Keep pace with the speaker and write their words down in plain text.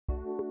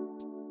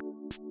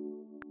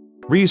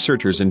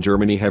Researchers in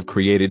Germany have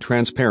created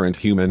transparent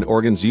human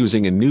organs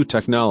using a new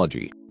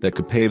technology that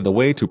could pave the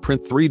way to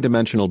print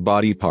three-dimensional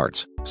body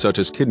parts, such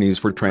as kidneys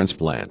for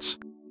transplants.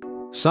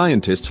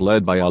 Scientists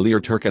led by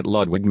Alir Turk at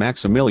Ludwig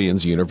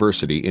Maximilians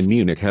University in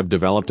Munich have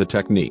developed a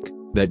technique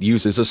that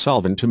uses a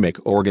solvent to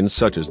make organs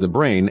such as the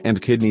brain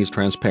and kidneys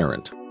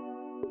transparent.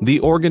 The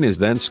organ is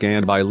then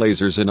scanned by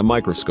lasers in a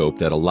microscope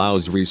that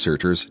allows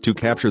researchers to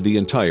capture the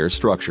entire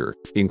structure,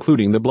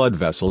 including the blood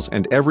vessels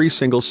and every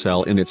single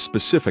cell in its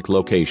specific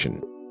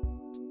location.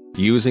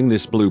 Using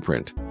this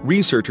blueprint,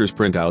 researchers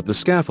print out the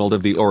scaffold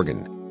of the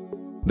organ.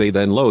 They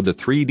then load the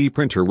 3D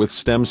printer with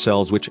stem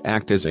cells which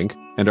act as ink,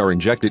 and are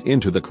injected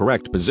into the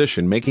correct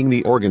position, making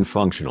the organ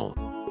functional.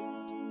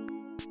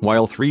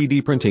 While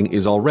 3D printing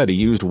is already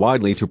used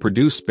widely to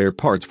produce spare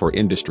parts for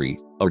industry,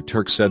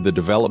 Turk said the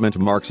development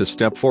marks a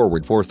step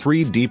forward for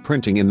 3D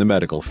printing in the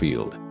medical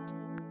field.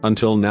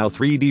 Until now,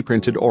 3D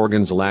printed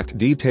organs lacked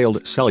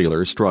detailed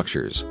cellular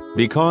structures,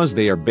 because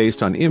they are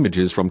based on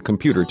images from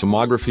computer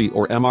tomography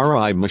or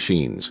MRI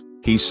machines,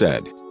 he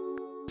said.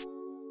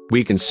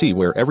 We can see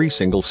where every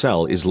single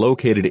cell is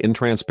located in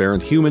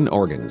transparent human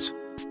organs.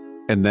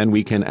 And then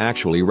we can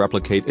actually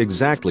replicate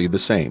exactly the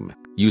same,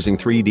 using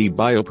 3D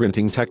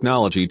bioprinting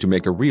technology to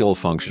make a real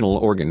functional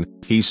organ,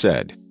 he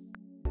said.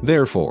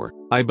 Therefore,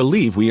 I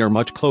believe we are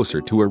much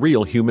closer to a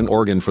real human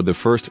organ for the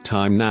first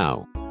time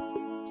now.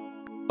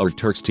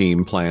 Turk's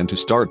team plan to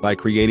start by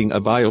creating a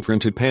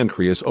bioprinted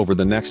pancreas over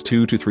the next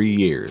 2 to 3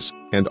 years,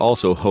 and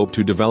also hope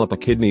to develop a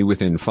kidney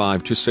within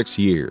 5 to 6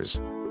 years.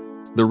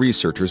 The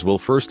researchers will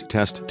first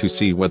test to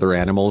see whether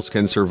animals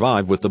can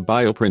survive with the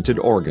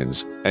bioprinted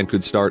organs, and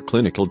could start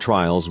clinical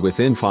trials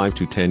within 5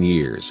 to 10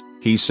 years,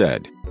 he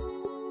said.